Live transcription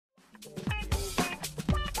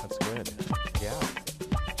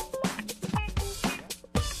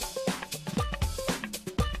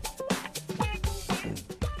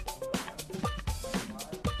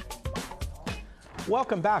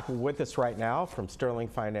Welcome back. With us right now from Sterling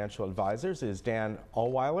Financial Advisors is Dan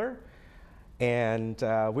Allweiler. And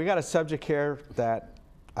we got a subject here that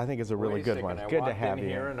I think is a really good one. Good to have you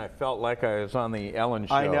here, and I felt like I was on the Ellen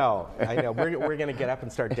show. I know. We're going to get up and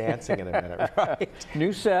start dancing in a minute, right?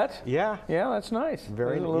 New set. Yeah. Yeah, that's nice. A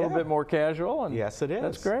little bit more casual. And yes, it is.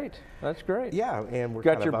 That's great. That's great. Yeah, and we're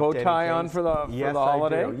got kind your of bow tie things on for the yes,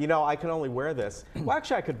 holiday. I do. You know, I can only wear this. Well,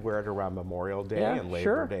 actually, I could wear it around Memorial Day and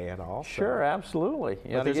Labor Day and all. So. Sure, absolutely.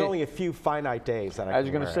 But there's only a few finite days that I was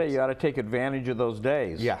going to say, you ought to take advantage of those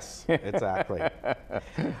days. Yes, exactly.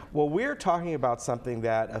 Well, we're talking about something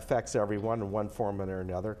that affects everyone in one form or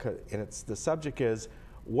another, and the subject is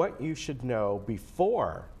what you should know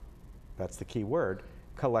before, that's the key word,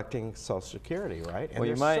 collecting Social Security, right? And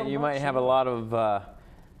well, you might have a lot of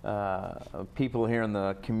people here in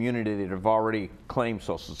the community that have already claimed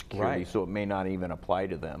Social Security, so it may not even apply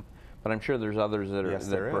to them. But I'm sure there's others that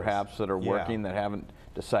are perhaps working that haven't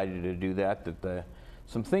decided to do that.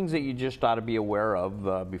 Some things that you just ought to be aware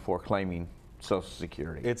of before claiming Social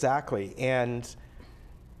Security. Exactly, and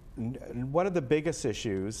one of the biggest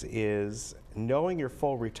issues is knowing your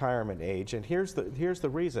full retirement age. And here's the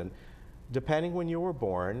reason: depending when you were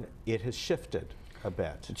born, it has shifted a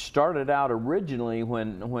bit. It started out originally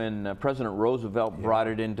when President Roosevelt brought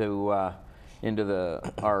it into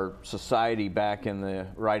our society back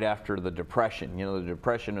right after the Depression. You know, the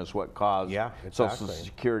Depression is what caused Social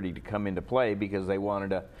Security to come into play, because they wanted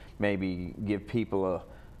to maybe give people a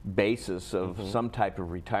basis of some type of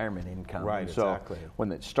retirement income. Right, so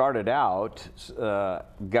when it started out,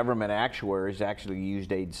 government actuaries actually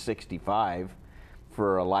used age 65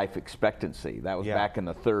 for a life expectancy. That was back in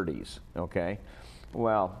the 30s, okay?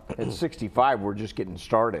 Well, at 65, we're just getting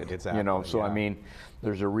started, you know, so I mean,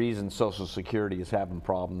 there's a reason Social Security is having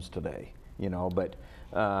problems today, you know, but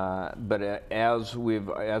as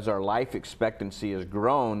our life expectancy has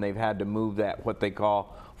grown, they've had to move that, what they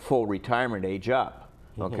call full retirement age, up.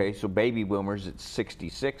 Okay, so baby boomers, it's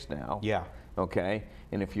 66 now. Yeah. Okay,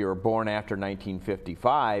 and if you were born after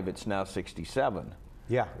 1955, it's now 67.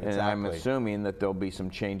 Yeah, exactly. And I'm assuming that there'll be some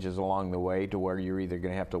changes along the way to where you're either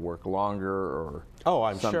going to have to work longer or. Oh,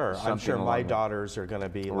 I'm sure. I'm sure my daughters are going to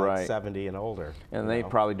be like 70 and older. And they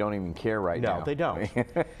probably don't even care now. No, they don't.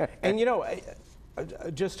 And you know,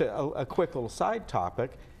 just a quick little side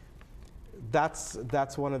topic. That's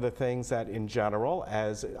one of the things that, in general,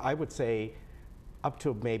 as I would say, up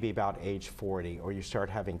to maybe about age 40, or you start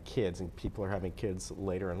having kids, and people are having kids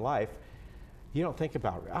later in life, you don't think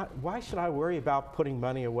about, why should I worry about putting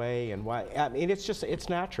money away, and why? I mean, it's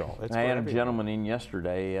natural. I had a gentleman in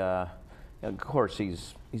yesterday. Of course,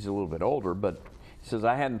 he's a little bit older, but he says,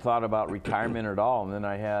 I hadn't thought about retirement at all, and then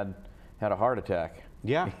I had a heart attack.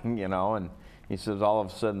 Yeah. You know, and he says all of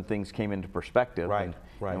a sudden things came into perspective,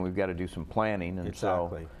 and we've got to do some planning, and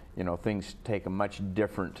so you know, things take a much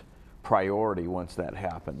different priority once that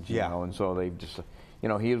happens. You know, and so they just, you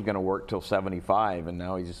know, he was going to work till 75, and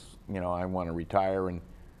now he's, you know, I want to retire and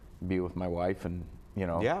be with my wife, and you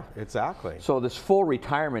know. Yeah, exactly. So this full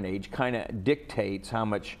retirement age kind of dictates how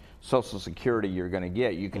much Social Security you're going to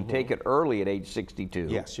get. You can take it early at age 62.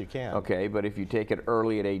 Yes, you can. Okay, but if you take it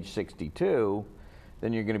early at age 62,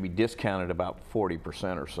 then you're going to be discounted about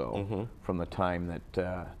 40% or so from the time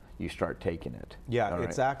that you start taking it. Yeah,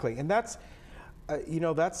 exactly. And that's, you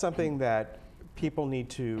know, that's something that people need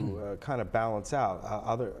to kind of balance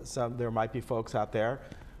out. There might be folks out there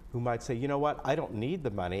who might say, you know what, I don't need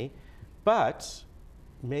the money, but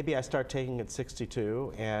maybe I start taking it at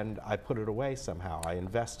 62 and I put it away somehow. I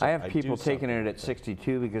invest it. I have people taking it at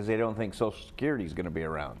 62 because they don't think Social Security is going to be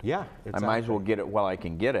around. Yeah, exactly. I might as well get it while I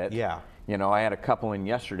can get it. Yeah. You know, I had a couple in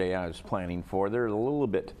yesterday I was planning for. They're a little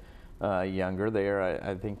bit younger. They're,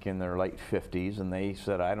 I think, in their late 50s, and they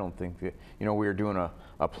said, I don't think that, you know, we were doing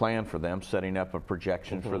a plan for them, setting up a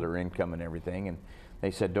projection for their income and everything, and they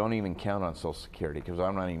said, don't even count on Social Security because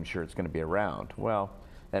I'm not even sure it's going to be around. Well,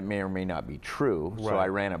 that may or may not be true, so I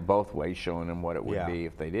ran it both ways, showing them what it would be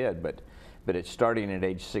if they did, but it's starting at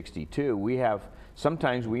age 62.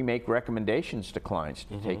 Sometimes we make recommendations to clients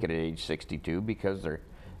to take it at age 62 because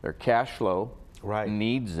their cash flow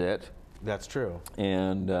needs it. That's true.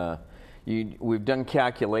 And we've done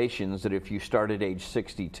calculations that if you start at age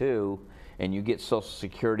 62 and you get Social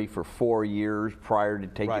Security for 4 years prior to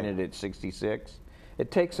taking it at 66, it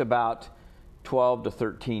takes about 12 to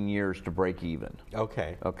 13 years to break even.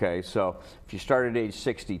 Okay. Okay, so if you start at age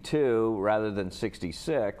 62 rather than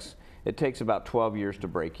 66, it takes about 12 years to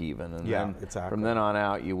break even. And then from then on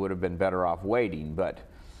out, you would have been better off waiting. But,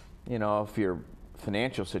 you know, if your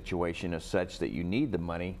financial situation is such that you need the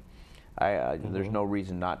money, there's no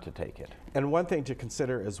reason not to take it. And one thing to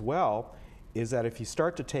consider as well is that if you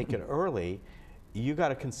start to take it early, you got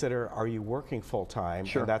to consider, are you working full time?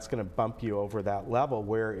 Sure. And that's going to bump you over that level,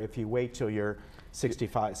 where if you wait till you're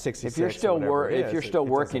 65, 66, if you're still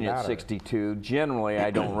working at matter. 62, generally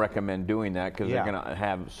I don't recommend doing that, because Yeah. they're going to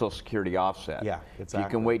have Social Security offset. Yeah, exactly. You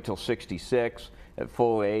can wait till 66 at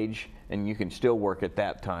full age, and you can still work at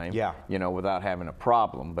that time, Yeah. you know, without having a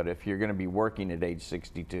problem. But if you're going to be working at age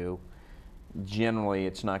 62, generally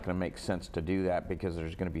it's not going to make sense to do that, because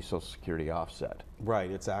there's going to be Social Security offset.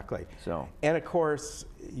 Right, exactly. So. And of course,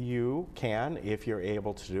 you can, if you're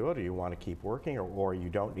able to do it, or you want to keep working, or you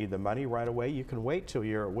don't need the money right away, you can wait till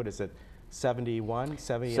you're, what is it, 71,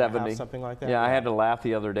 70 and a half, something like that? Yeah, I had to laugh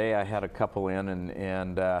the other day. I had a couple in,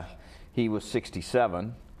 and he was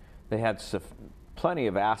 67. They had plenty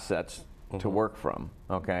of assets to work from,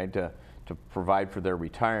 okay, to provide for their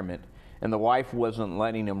retirement. And the wife wasn't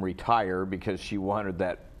letting him retire because she wanted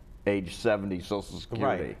that age 70 Social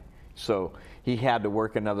Security. Right. So he had to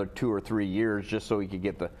work another 2 or 3 years just so he could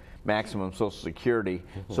get the maximum Social Security.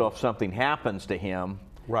 So if something happens to him,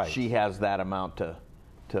 Right. she has that amount to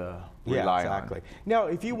rely exactly. on. Now,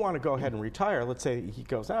 if you want to go ahead and retire, let's say he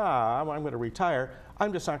goes, I'm going to retire,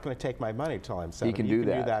 I'm just not going to take my money till I'm 70. He can you do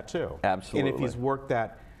can that. do that too. Absolutely. And if he's worked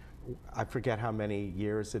that, I forget how many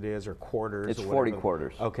years it is, or quarters. It's or 40 whatever.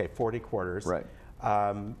 quarters. Okay, 40 quarters. Right.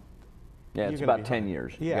 Yeah, It's about 10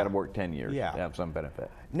 years. Yeah. You got to work 10 years Yeah. to have some benefit.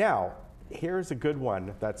 Now, here's a good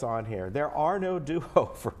one that's on here. There are no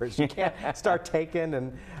do-overs. You can't start taking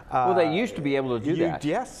and... Well, they used to be able to do that.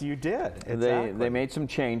 Yes, you did. Exactly. They made some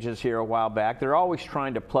changes here a while back. They're always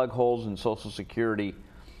trying to plug holes in Social Security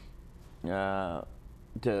to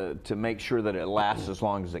make sure that it lasts as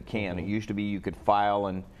long as it can. It used to be you could file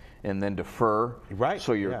and then defer, Right,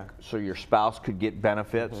 so your spouse could get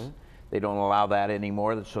benefits. They don't allow that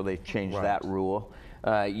anymore, so they've changed Right. that rule.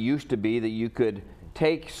 It used to be that you could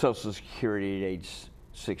take Social Security at age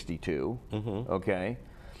 62, okay,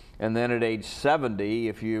 and then at age 70,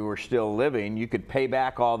 if you were still living, you could pay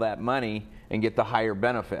back all that money and get the higher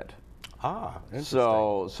benefit. Ah, interesting.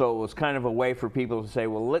 So it was kind of a way for people to say,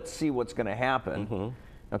 well, let's see what's going to happen.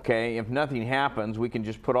 Okay, if nothing happens, we can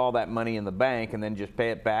just put all that money in the bank and then just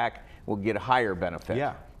pay it back. We'll get a higher benefit.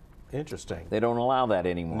 Yeah, interesting. They don't allow that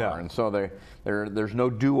anymore, No. and so there's no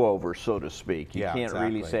do-over, so to speak. You Yeah, can't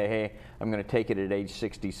really exactly. say, hey, I'm going to take it at age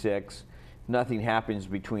 66. Nothing happens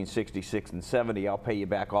between 66 and 70. I'll pay you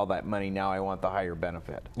back all that money. Now I want the higher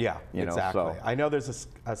benefit. Yeah, You know, exactly. so- I know there's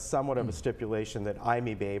a somewhat of a stipulation that I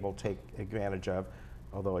may be able to take advantage of,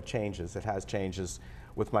 although it changes. It has changes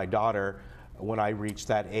with my daughter. When I reach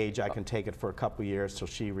that age, I can take it for a couple years till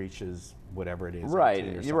she reaches whatever it is. 18 or Right,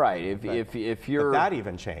 something. you're right. If you're But that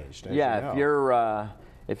even changed. As yeah, you know.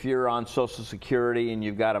 if you're on Social Security and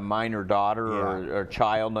you've got a minor daughter Yeah. or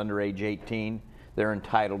child under age 18, they're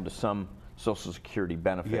entitled to some Social Security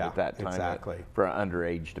benefit Yeah, at that time exactly. for an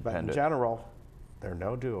underage But in dependent. general, there are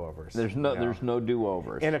no do-overs. There's no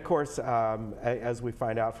do-overs. And of course, as we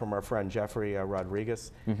find out from our friend Jeffrey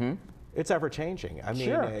Rodriguez, it's ever changing. I mean,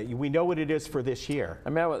 Sure. we know what it is for this year. I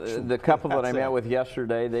met with the couple that I That's met it. with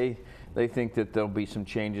yesterday. They think that there'll be some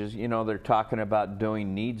changes. You know, they're talking about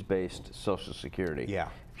doing needs-based Social Security. Yeah.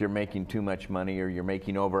 If you're making too much money or you're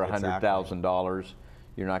making over $100,000,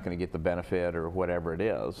 you're not going to get the benefit or whatever it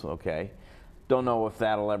is. Okay. Don't know if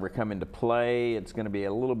that'll ever come into play. It's going to be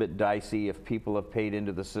a little bit dicey if people have paid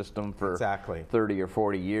into the system for Exactly. 30 or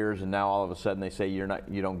 40 years, and now all of a sudden they say you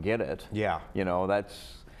don't get it. Yeah. You know,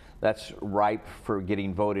 that's ripe for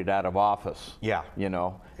getting voted out of office. Yeah. You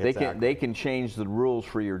know, Exactly. they can change the rules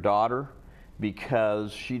for your daughter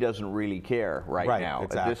because she doesn't really care right now.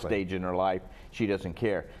 At this exactly. stage in her life, she doesn't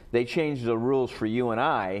care. They change the rules for you and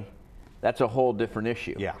I. That's a whole different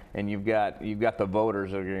issue. Yeah. And you've got the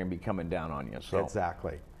voters that are going to be coming down on you. So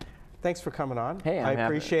Exactly. Thanks for coming on. Hey, I'm I happy-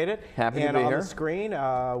 appreciate it. happy to and be on here. the screen,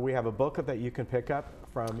 we have a book that you can pick up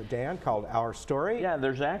from Dan called Our Story. yeah,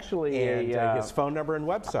 there's actually And his phone number and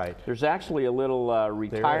website. there's actually a little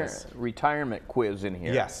is. retirement quiz in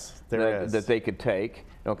here. Yes, there is. That they could take.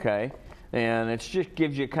 Okay, and it just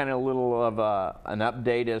gives you kind of a little of an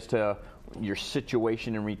update as to your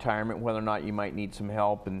situation in retirement, whether or not you might need some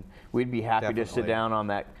help, and we'd be happy to sit Definitely. down on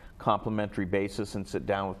that complimentary basis and sit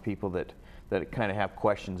down with people that kind of have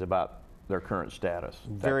questions about their current status. that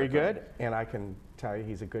Very type of thing. good. And I can tell you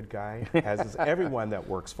he's a good guy, as is everyone that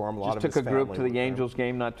works for him. A lot Just of took his a group family to work the for him. Angels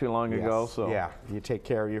game not too long ago. Yes. So Yeah, you take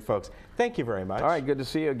care of your folks. Thank you very much. all right, good to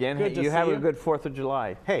see you again. Good Hey, to you see have you. a good 4th of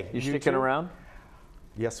July. Hey, you you sticking too. around?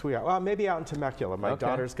 Yes, we are. Well, maybe out in Temecula. My Okay.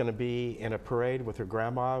 daughter's going to be in a parade with her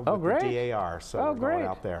grandma Oh, with great. the DAR, so Oh, we're going great.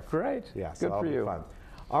 out there. Great. Yeah, so Good that'll for be you. fun.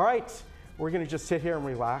 All right. We're going to just sit here and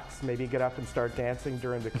relax, maybe get up and start dancing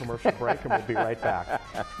during the commercial break, and we'll be right back.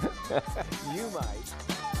 You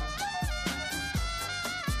might.